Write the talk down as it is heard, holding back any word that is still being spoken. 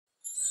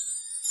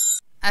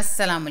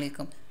अस्सलाम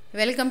वालेकुम,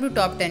 welcome to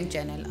top 10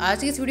 channel.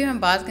 आज की इस वीडियो में हम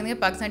बात करेंगे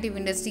पाकिस्तान टीवी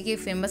इंडस्ट्री के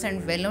famous and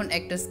well known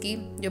actors की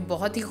जो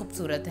बहुत ही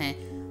खूबसूरत हैं।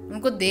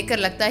 उनको देखकर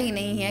लगता ही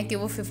नहीं है कि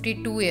वो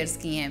 52 ईयर्स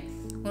की हैं।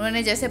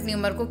 उन्होंने जैसे अपनी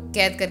उम्र को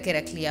कैद करके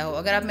रख लिया हो।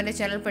 अगर आप मेरे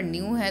चैनल पर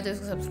न्यू हैं तो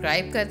इसको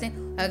सब्सक्राइब कर दें।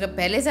 अगर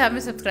पहले से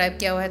आपने सब्सक्राइब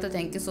किया हुआ है तो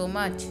thank you so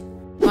much.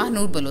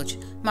 Mahnoor Bloch.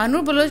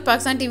 Mahnoor Bloch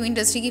Pakistan TV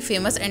industry की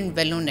famous and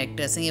well known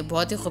actress हैं। ये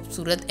बहुत ही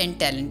खूबसूरत एंड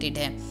टैलेंटेड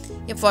है।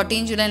 ये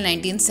 14 जुलाई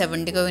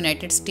 1970 को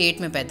यूनाइटेड स्टेट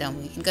में पैदा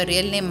हुई। इनका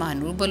real name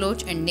Mahnoor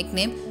Bloch and nick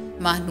name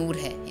Mahnoor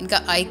है।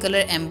 इनका आई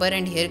colour amber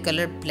and hair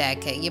colour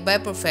black है। ये बाय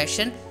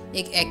प्रोफेशन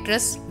एक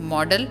actress,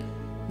 model,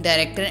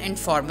 director and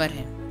farmer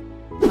है।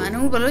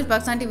 Mahnoor Bloch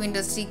Pakistan TV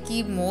industry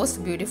की most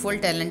beautiful,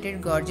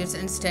 talented, gorgeous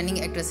and stunning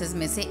actresses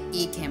में से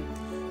एक हैं।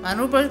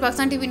 Mahnoor Bloch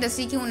Pakistan TV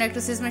industry की उन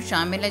एक्ट्रेसेस में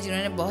शामिल है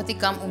जिन्होंने बहुत ही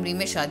कम उम्र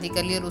में शादी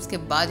कर ली और उसके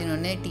बाद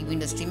इन्होंने टीवी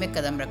इंडस्ट्री में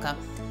कदम रखा।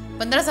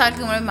 15 साल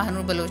की उम्र में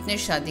महनूर बलोच ने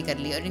शादी कर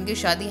ली और इनकी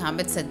शादी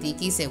हामिद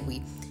सिद्दीकी से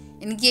हुई।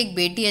 इनकी एक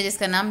बेटी है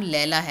जिसका नाम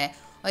लैला है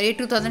और ये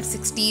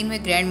 2016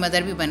 में ग्रैंड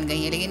मदर भी बन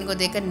गई है, लेकिन इनको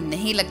देखकर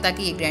नहीं लगता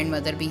कि ये ग्रैंड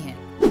मदर भी हैं।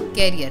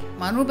 कैरियर।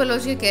 महनूर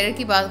बलोच के कैरियर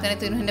की बात करें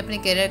तो इन्होंने अपने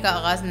कैरियर का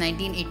आगाज़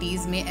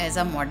 1980s में एज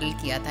अ मॉडल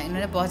किया था।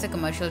 इन्होंने बहुत से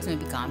कमर्शियल्स में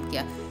भी काम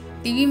किया।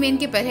 टीवी में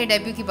इनके पहले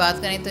डेब्यू की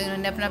बात करें तो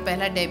इन्होंने अपना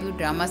पहला डेब्यू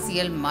ड्रामा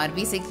सीरियल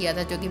मारवी से किया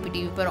था, जो कि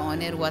टीवी पर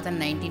ऑन एयर हुआ था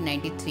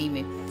 1993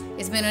 में।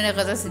 इसमें इन्होंने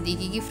गज़ल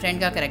सिद्दीकी की फ्रेंड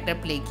का कैरेक्टर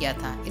प्ले किया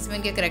था। इसमें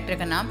इनके कैरेक्टर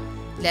का नाम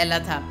लैला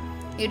था।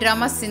 ये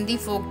ड्रामा सिंधी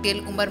फोकटेल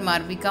उमर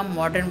मारवी का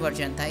मॉडर्न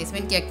वर्जन था। इसमें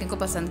इनकी एक्टिंग को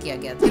पसंद किया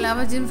गया था। इसके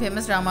अलावा जिन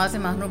फेमस ड्रामा से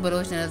महनूर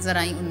बलोच नजर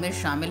आई उनमें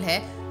शामिल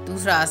है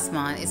दूसरा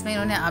आसमान। इसमें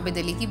इन्होंने आबिद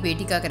अली की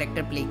बेटी का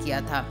कैरेक्टर प्ले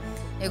किया था।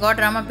 एक और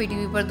ड्रामा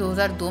पीटीवी पर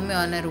 2002 में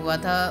ऑन एयर हुआ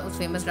था। उस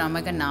फेमस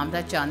ड्रामा का नाम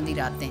था चांदनी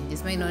रातें,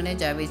 जिसमें इन्होंने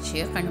जावेद,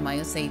 शेख एंड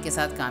हुमायून सईद के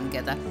साथ काम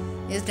किया था।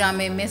 इस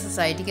ड्रामे में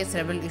सोसाइटी के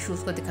सेवरल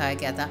इश्यूज़ को दिखाया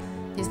गया था,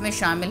 जिसमें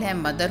शामिल है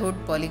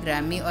मदरहुड,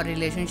 polygamy और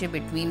relationship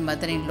between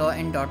mother in law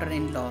and daughter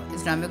in law.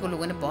 इस ड्रामे को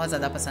लोगों ने बहुत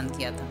ज़्यादा पसंद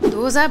किया था।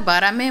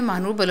 2012 में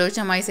महनूर बलोच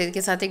ने हुमायून सईद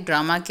के साथ एक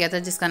ड्रामा किया था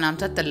जिसका नाम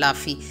था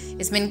तलाफी।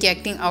 इसमें इनकी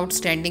एक्टिंग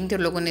आउटस्टैंडिंग थी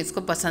और लोगों ने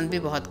इसको पसंद भी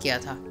बहुत किया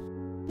था।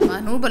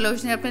 महनूर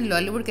बलोच ने अपने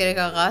लॉलीवुड कैरियर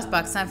का आगाज़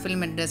पाकिस्तान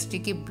फिल्म इंडस्ट्री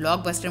की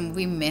ब्लॉकबस्टर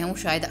मूवी मैं हूं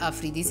शायद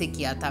आफरीदी से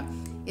किया था।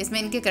 इसमें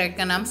इनके कैरेक्टर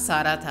का नाम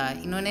सारा था।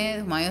 इन्होंने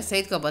हुमायून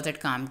सईद को अपोजिट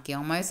काम किया।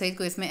 हुमायून सईद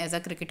को इसमें एज अ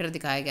क्रिकेटर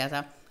दिखाया गया था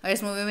और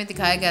इस मूवी में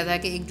दिखाया गया था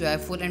कि एक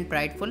जॉयफुल एंड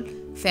प्राइडफुल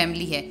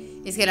फैमिली है।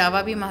 इसके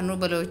अलावा भी महनूर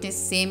बलोच ने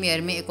सेम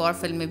ईयर में एक और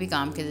फिल्म में भी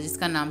काम किया था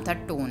जिसका नाम था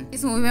टोन।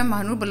 इस मूवी में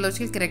महनूर बलोच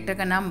के कैरेक्टर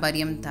का नाम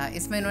मरियम था।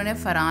 इसमें इन्होंने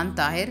Farhan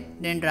Tahir,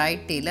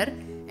 dendrite Taylor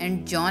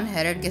and John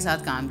हेरड के साथ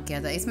काम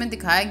किया था। इसमें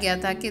दिखाया गया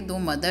था कि दो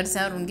मदर्स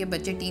हैं और उनके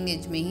बच्चे टीन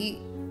एज में ही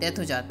डेथ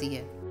हो जाती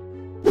है।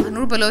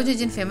 महनूर बलोच ने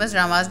जिन फेमस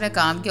ड्रामाज में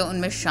काम किया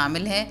उनमें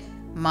शामिल हैं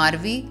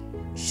मारवी,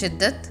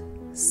 शिद्दत,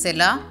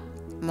 सिला,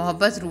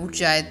 मोहब्बत रूठ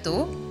जाए तो,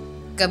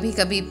 कभी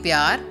कभी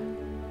प्यार,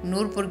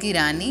 नूरपुर की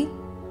रानी,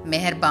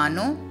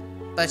 मेहरबानो,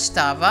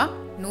 पछतावा,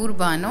 नूर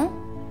बानो,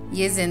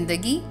 ये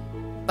जिंदगी,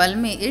 पल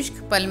में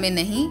इश्क, पल में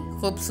नहीं,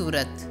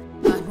 खूबसूरत।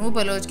 महनूर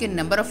बलोच के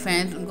नंबर ऑफ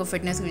फैंस उनको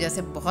फिटनेस की वजह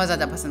से बहुत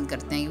ज़्यादा पसंद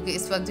करते हैं, क्योंकि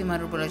इस वक्त भी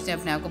महनूर बलोच ने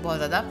अपने आप को बहुत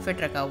ज़्यादा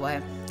फिट रखा हुआ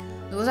है।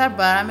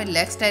 2012 में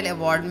लेग स्टाइल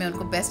अवार्ड में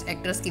उनको बेस्ट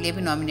एक्ट्रेस के लिए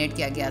भी नॉमिनेट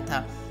किया गया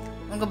था।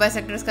 उनको बेस्ट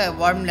एक्ट्रेस का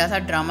अवार्ड मिला था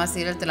ड्रामा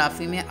सीरियल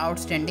तलाफी में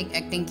आउटस्टैंडिंग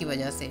एक्टिंग की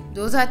वजह से।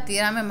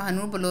 2013 में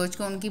महनूर बलोच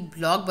को उनकी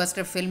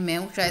ब्लॉकबस्टर फिल्म मैं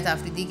हूं शायद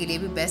आफरीदी के लिए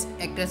भी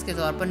बेस्ट एक्ट्रेस के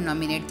तौर पर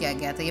नॉमिनेट किया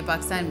गया था। ये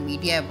पाकिस्तान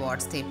मीडिया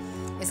अवार्ड्स थे।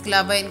 इसके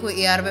अलावा इनको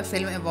ARB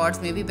फिल्म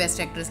अवार्ड्स में भी बेस्ट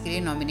एक्ट्रेस के लिए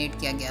नॉमिनेट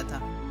किया गया था।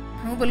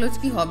 महनूर बलोच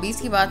की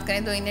हॉबीज़ की बात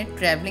करें तो इन्हें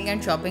ट्रैवलिंग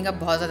एंड शॉपिंग का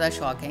बहुत ज़्यादा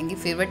शौक है। इनकी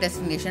फेवरेट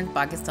डेस्टिनेशन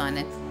पाकिस्तान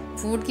है।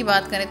 फूड की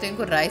बात करें तो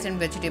इनको राइस एंड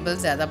वेजिटेबल्स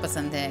ज़्यादा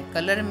पसंद है।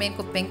 कलर में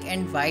इनको पिंक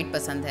एंड वाइट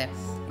पसंद है।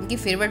 इनकी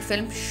फेवरेट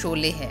फिल्म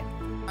शोले है।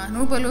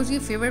 महनूर बलोच की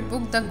favourite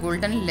book the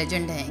golden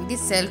legend है। इनकी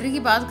सैलरी की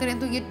बात करें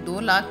तो ये 2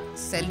 लाख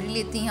सैलरी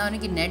लेती हैं और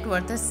इनकी नेट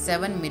वर्थ है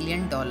 $7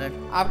 मिलियन।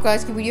 आपको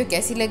आज की वीडियो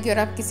कैसी लगी और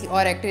आप किसी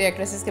और एक्टर या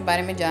एक्ट्रेसेस के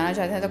बारे में जानना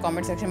चाहते हैं तो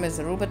कमेंट सेक्शन में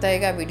ज़रूर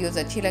बताइएगा। वीडियोस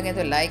अच्छी लगे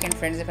तो like and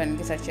friends and family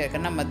के साथ शेयर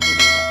करना मत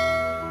भूलिएगा।